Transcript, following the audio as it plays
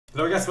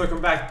Hello guys, welcome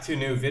back to a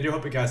new video.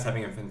 Hope you guys are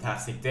having a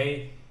fantastic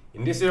day.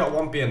 In this video I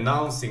won't be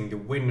announcing the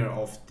winner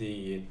of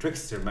the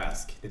Trickster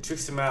mask. The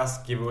Trickster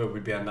mask giveaway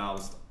will be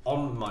announced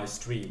on my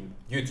stream,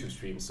 YouTube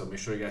stream, so make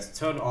sure you guys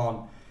turn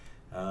on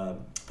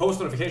post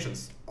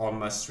notifications on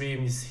my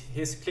stream.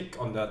 Just click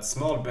on that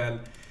small bell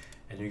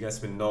and you guys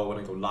will know when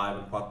I go live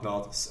and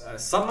whatnot.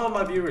 Some of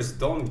my viewers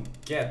don't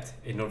get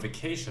a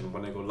notification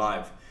when I go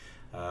live.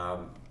 I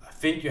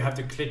think you have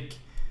to click,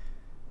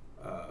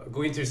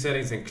 go into your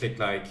settings and click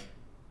like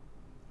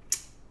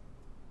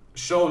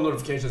show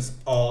notifications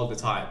all the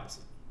time.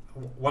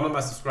 One of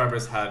my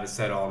subscribers have it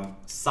set on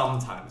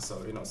sometimes,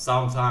 so you know,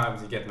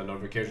 sometimes you get my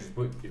notifications,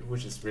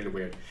 which is really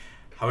weird.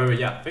 However,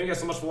 yeah, thank you guys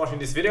so much for watching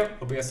this video.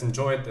 Hope you guys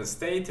enjoyed and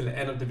stay till the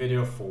end of the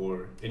video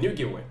for a new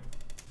giveaway.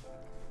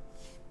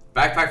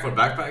 Backpack for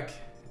backpack.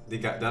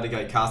 The other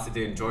guy casted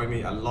didn't join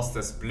me. I lost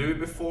this blue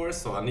before,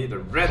 so I need a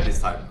red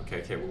this time.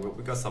 Okay,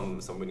 we got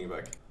some winning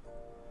back.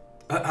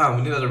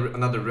 We need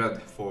another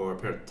red for a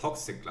pair of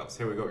toxic gloves.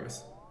 Here we go,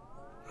 guys.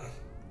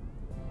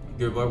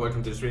 Good boy,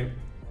 welcome to the stream.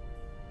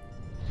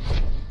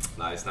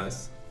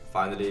 Nice.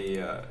 Finally,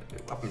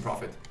 up in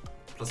profit.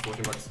 Plus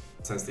 14 bucks.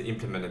 Since they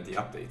implemented the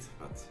update,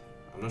 but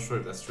I'm not sure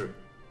if that's true.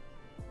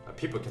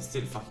 People can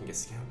still fucking get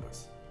scammed,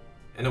 boys.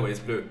 Anyway, it's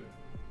blue.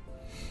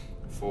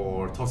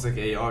 For toxic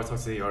AR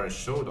and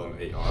showdown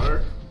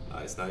AR.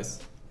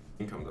 Nice.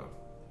 Income though.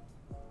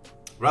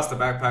 Rasta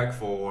backpack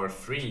for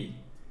free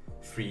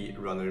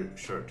runner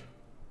shirt.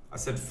 I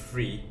said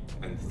free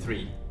and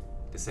 3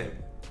 the same.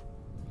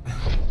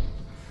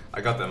 I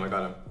got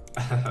them.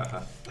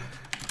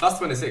 Plus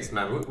 26,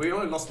 man. We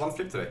only lost one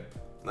flip today.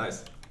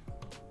 Nice.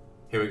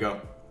 Here we go.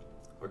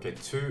 Okay,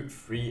 2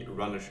 free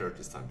runner shirt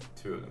this time.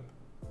 2 of them.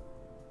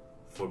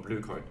 For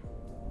blue coin.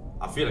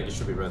 I feel like it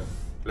should be red.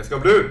 Let's go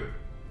blue!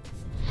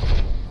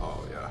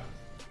 Oh, yeah.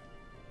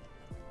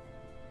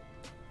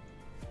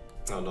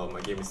 Oh no, my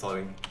game is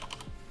stalling.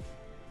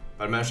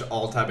 But I managed to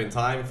alt-tab in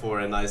time for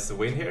a nice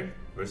win here.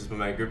 Versus my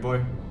man Good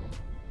Boy.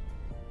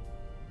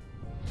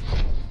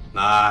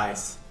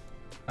 Nice.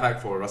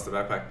 Back for Rasta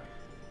backpack.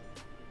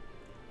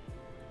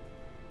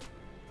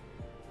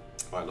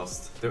 Oh, I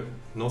lost.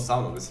 No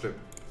sound on this flip.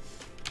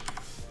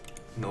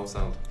 No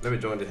sound. Let me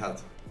join the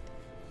hat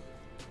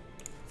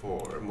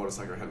for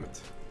motorcycle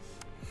helmet.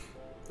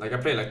 Like I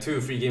played like 2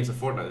 or 3 games of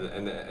Fortnite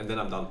and then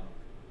I'm done.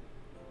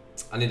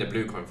 I need a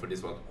blue coin for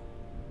this one.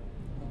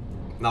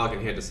 Now I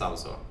can hear the sound,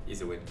 so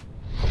easy win.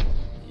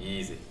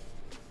 Easy.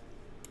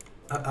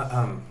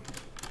 I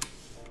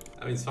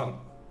mean, it's fun.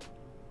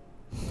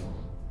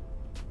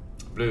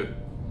 Blue.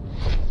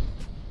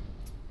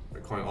 The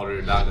coin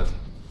already landed.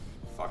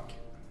 Fuck.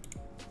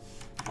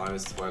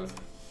 Minus 12.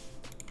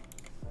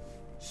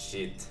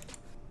 Shit.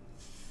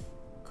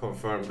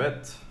 Confirm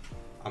bet.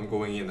 I'm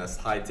going in as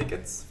high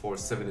tickets for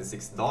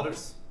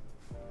 $76.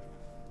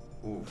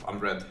 Ooh, I'm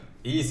red.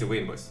 Easy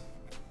win, boys.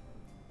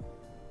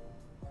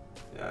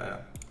 Yeah.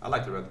 I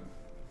like the red.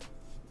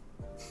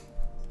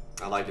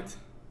 I like it.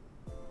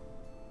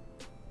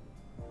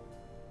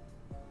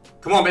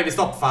 Come on, baby,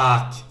 stop.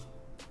 Fuck.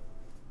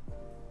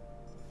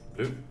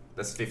 Blue.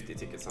 That's 50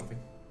 tickets something.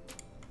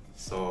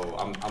 So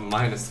I'm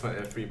minus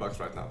 3 bucks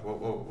right now.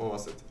 What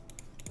was it?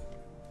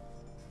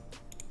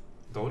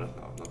 Dota?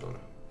 No, not Dota.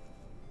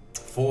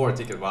 4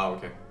 tickets. Wow,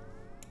 okay.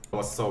 It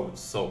was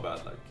so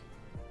bad. Like,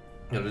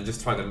 you know,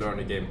 just trying to learn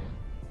the game.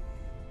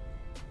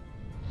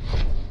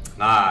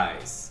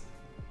 Nice.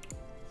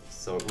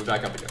 So we're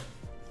back up again.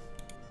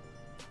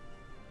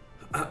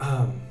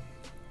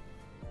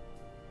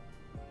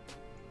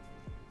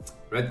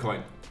 Red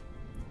coin.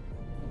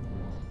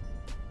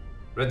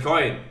 Red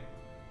coin!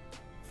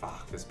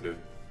 Fuck, this blue.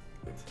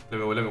 Wait, let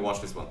me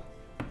watch this one.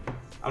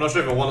 I'm not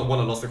sure if I won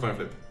or lost the coin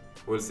flip.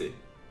 We'll see.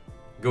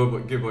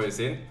 Good boy is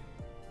in.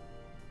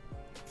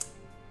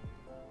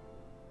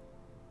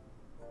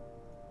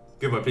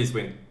 Good boy, please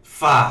win.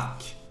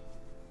 Fuck!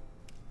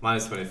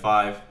 Minus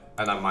 25,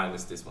 and I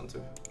minus this one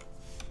too.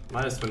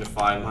 Minus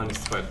 25,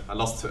 minus 12. I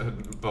lost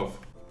both.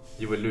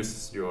 You will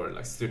lose your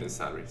like student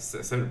salary.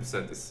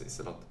 70% is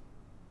a lot.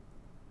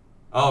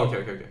 Oh,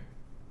 okay.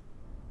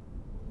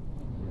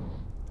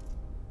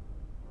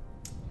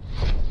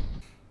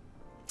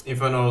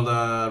 Infernal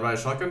riot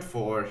shotgun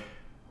for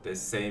the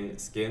same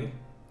skin.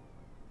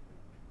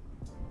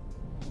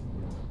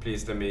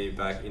 Please let me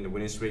back in the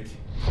winning streak.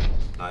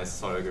 Nice,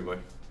 sorry, Good Boy.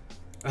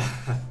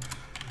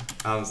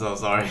 I'm so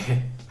sorry.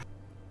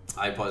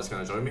 iPod is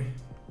gonna join me.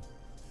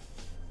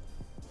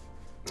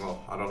 Oh,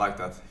 I don't like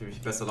that. He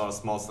bets a lot of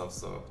small stuff,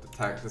 so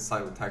the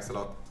side will tax a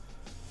lot.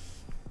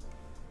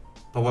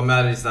 But what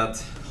matters is that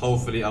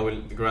hopefully I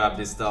will grab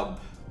this dub.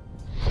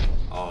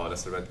 Oh,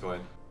 that's a red coin.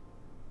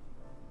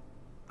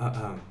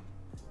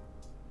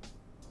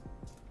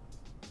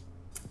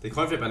 The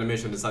coin flip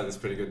animation on the side is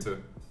pretty good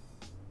too.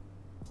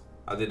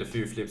 I did a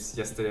few flips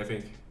yesterday, I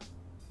think.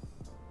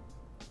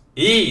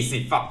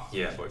 Easy! Fuck!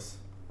 Yeah, boys.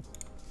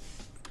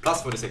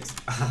 Plus 46.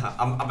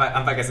 I'm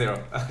back at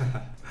 0.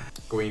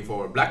 Going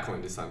for black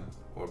coin this time.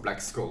 Or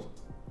black skull.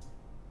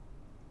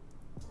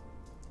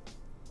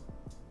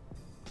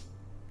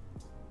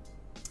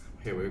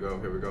 Here we go,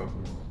 here we go.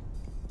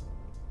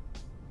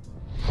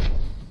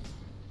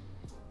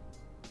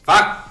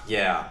 Fuck!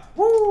 Yeah!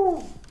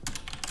 Woo!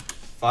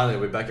 Finally,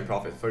 we're back in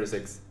profit,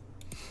 36.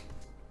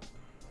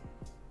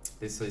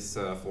 This is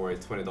for a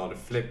 $20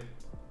 flip.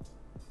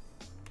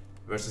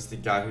 Versus the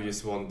guy who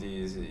just won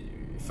the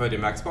 30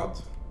 max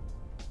spot.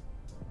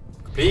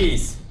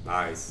 Please!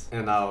 Nice.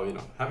 And now, you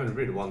know, haven't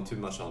really won too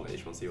much on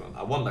H1C1.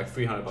 I won like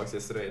 300 bucks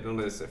yesterday. No,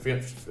 it's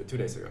 2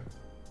 days ago.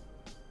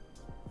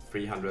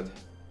 300.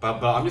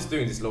 But I'm just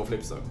doing these low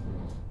flips though.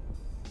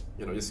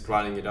 You know, just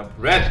grinding it up.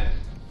 Red!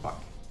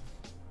 Fuck.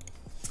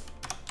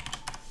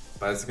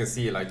 But as you can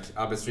see, like,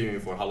 I've been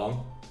streaming for how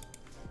long?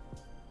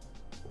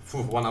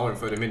 1 hour and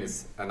 30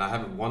 minutes. And I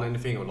haven't won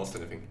anything or lost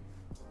anything.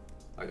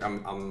 Like,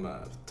 I'm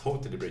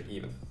totally break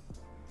even.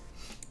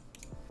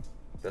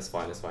 That's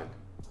fine, that's fine.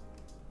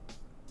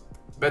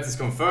 Bet is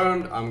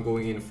confirmed. I'm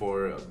going in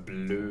for a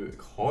blue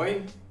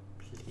coin.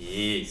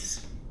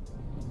 Please.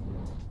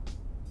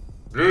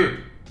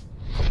 Blue.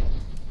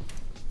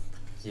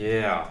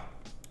 Yeah.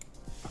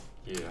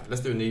 Yeah.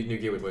 Let's do a new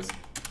giveaway, boys.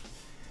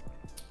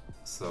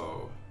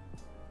 So,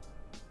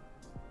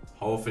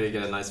 hopefully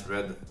get a nice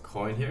red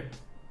coin here.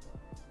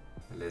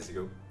 Let's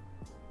go.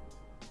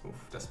 Oof,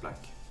 that's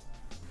black.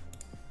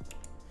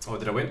 Oh,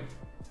 did I win?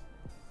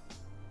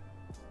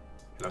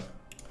 Hello?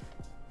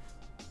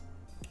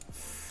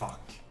 Fuck.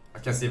 I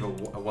can't see if I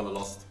won or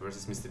lost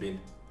versus Mr. Bean.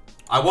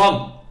 I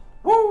won!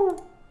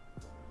 Woo!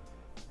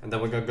 And then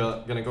we're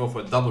gonna go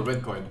for a double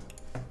red coin.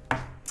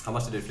 How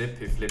much did he flip?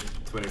 He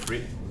flipped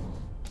 23.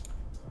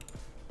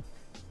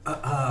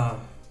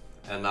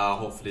 And now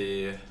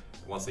hopefully,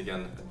 once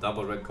again, a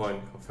double red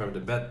coin, confirm the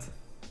bet.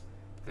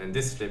 And in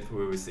this flip,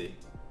 we will see.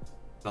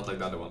 Not like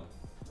the other one.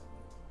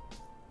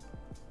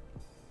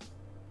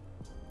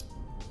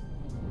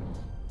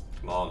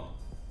 Come on.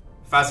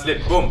 Fast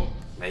flip, boom!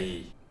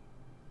 Nay.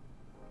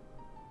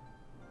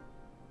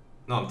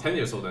 No, I'm 10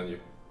 years older than you.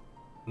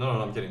 No,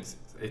 I'm kidding. It's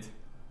 8.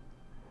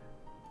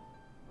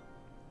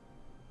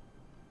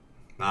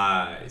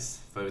 Nice.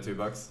 32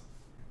 bucks.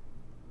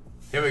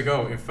 Here we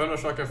go. Inferno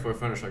shotgun for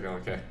Inferno shotgun.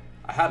 Okay.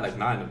 I had like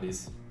 9 of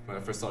these when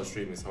I first started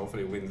streaming, so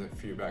hopefully win a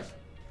few back.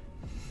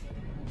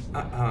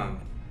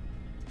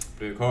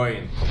 Blue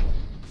coin.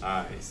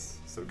 Nice.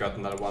 So we got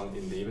another one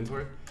in the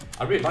inventory.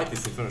 I really like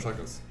these Inferno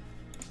shotguns.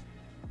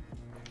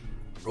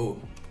 Oh,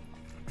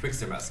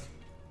 trickster mask.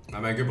 My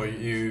man, good boy,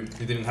 you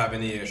didn't have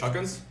any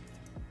shotguns?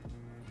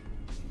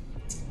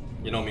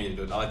 You know me,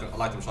 dude. I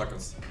like them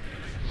shotguns.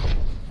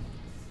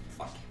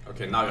 Fuck.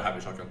 Okay, now you have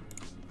a shotgun.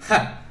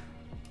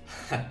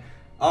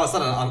 All of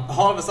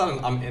a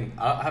sudden I'm in.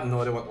 I have no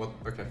idea what.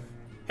 Okay,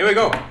 here we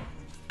go.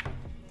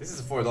 This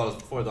is a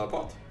 $4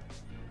 pot.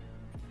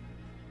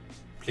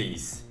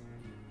 Please.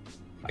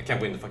 I can't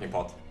win the fucking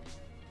pot.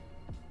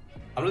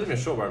 I'm not even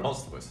sure where I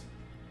lost, boys.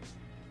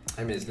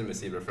 Let me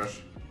see,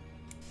 refresh.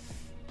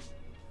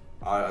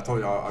 I told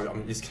you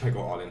I'm just gonna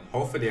go all in.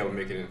 Hopefully I will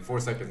make it in 4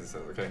 seconds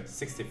instead. Okay,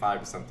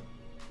 65%.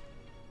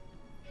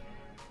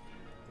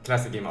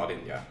 Classic game all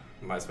in, yeah.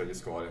 Might as well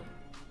just go all in.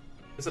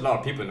 There's a lot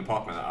of people in the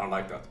pot, man. I don't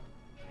like that.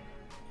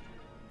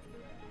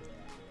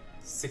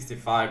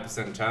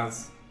 65%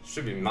 chance.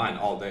 Should be mine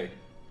all day.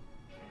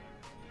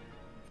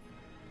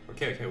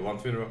 Okay, we won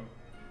 2 in a row.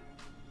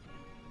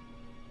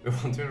 We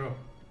won 2 in a row.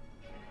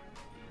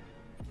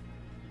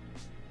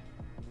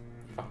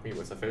 Fuck me,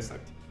 what's the face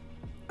like?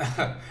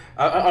 I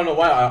don't know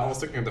why I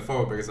was looking at the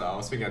phone because I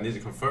was thinking I need to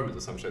confirm it or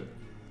some shit.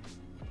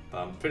 But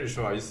I'm pretty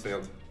sure I just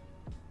failed.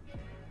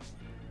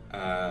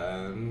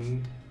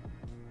 And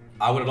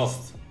I would have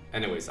lost.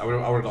 Anyways, I would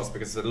have lost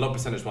because it's a low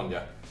percentage one,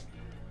 yeah.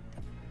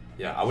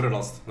 Yeah, I would have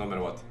lost no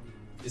matter what.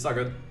 It's all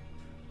good.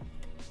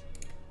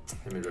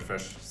 Let me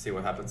refresh, see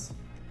what happens.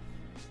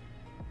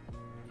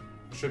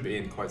 Should be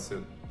in quite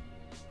soon.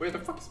 Wait, the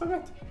fuck is my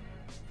bet?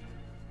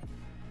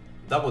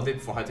 Double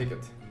dip for high ticket.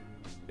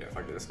 Yeah,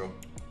 fuck it, let's go.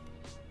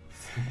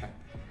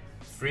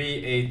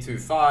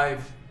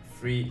 3825,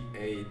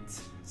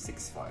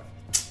 3865.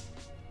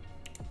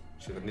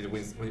 Shit, I need to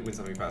win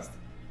something fast.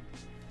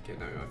 Okay,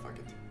 no, fuck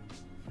it.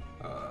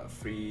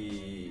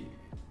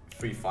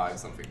 335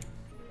 something.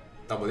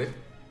 Double dip.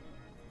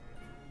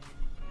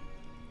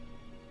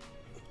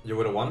 You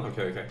would have won?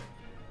 Okay.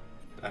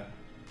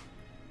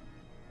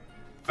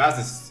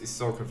 Fast is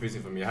so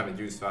confusing for me. I haven't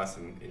used fast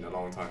in a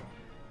long time.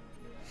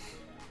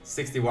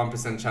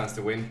 61% chance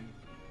to win.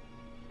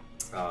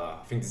 I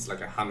think this is like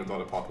a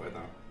 $100 pot right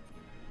now.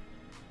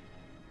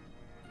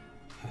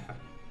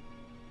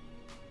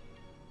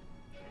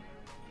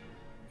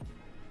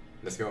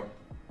 Let's go.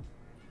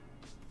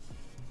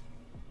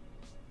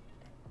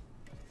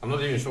 I'm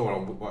not even sure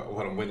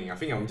what I'm winning. I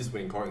think I'm just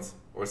winning coins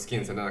or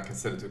skins, and then I can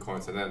sell it to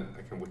coins, and then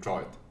I can withdraw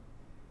it.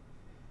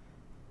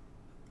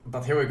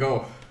 But here we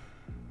go.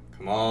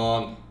 Come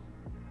on.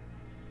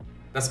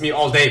 That's me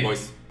all day,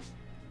 boys.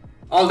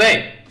 All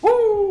day.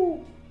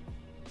 Woo!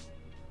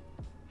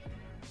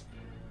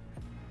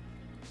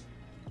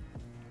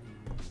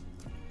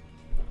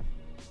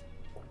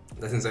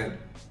 That's insane.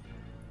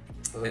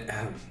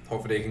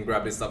 Hopefully you can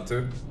grab this up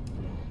too.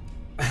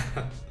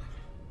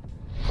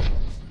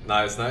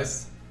 Nice,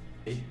 nice.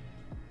 Hey.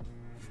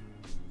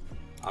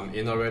 I'm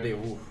in already.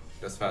 Ooh,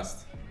 that's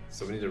fast.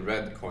 So we need a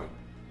red coin.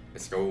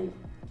 Let's go.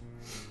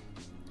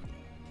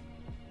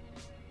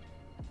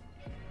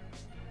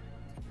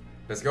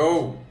 Let's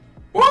go.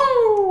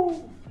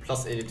 Woo!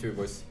 Plus 82,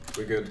 boys.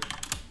 We're good.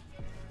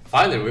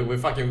 Finally, we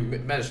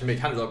fucking managed to make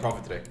 $100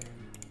 profit today.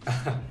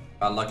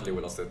 But luckily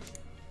we lost it.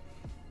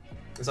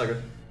 It's all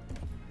good.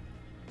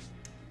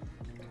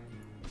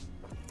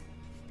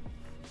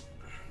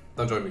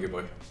 Don't join me, good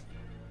boy.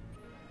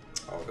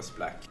 Oh, that's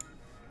black.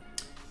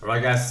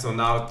 Alright guys, so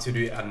now to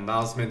the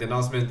announcement. The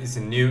announcement is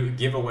a new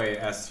giveaway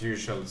as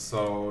usual.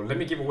 So let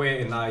me give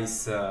away a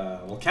nice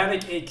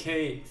Volcanic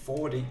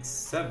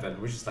AK-47,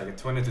 which is like a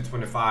 $20 to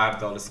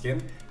 $25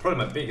 skin.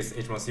 Probably my biggest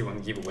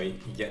H1C1 giveaway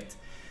yet.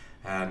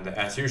 And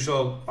as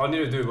usual, all you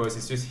need to do, boys,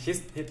 is just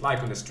hit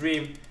like on the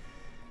stream.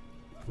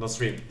 Not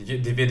stream, the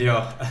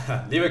video.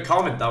 Leave a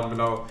comment down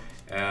below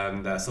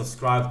and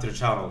subscribe to the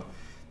channel.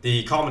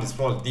 The comment is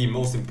probably the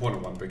most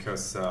important one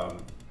because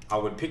I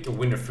would pick a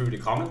winner through the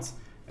comments.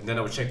 And then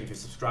I will check if you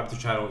subscribe to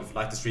the channel, if you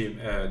like the stream,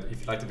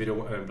 if you like the video,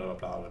 blah blah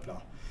blah blah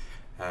blah.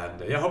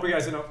 And yeah, hope you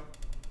guys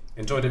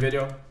enjoy the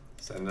video,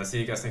 and I'll see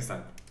you guys next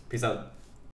time. Peace out.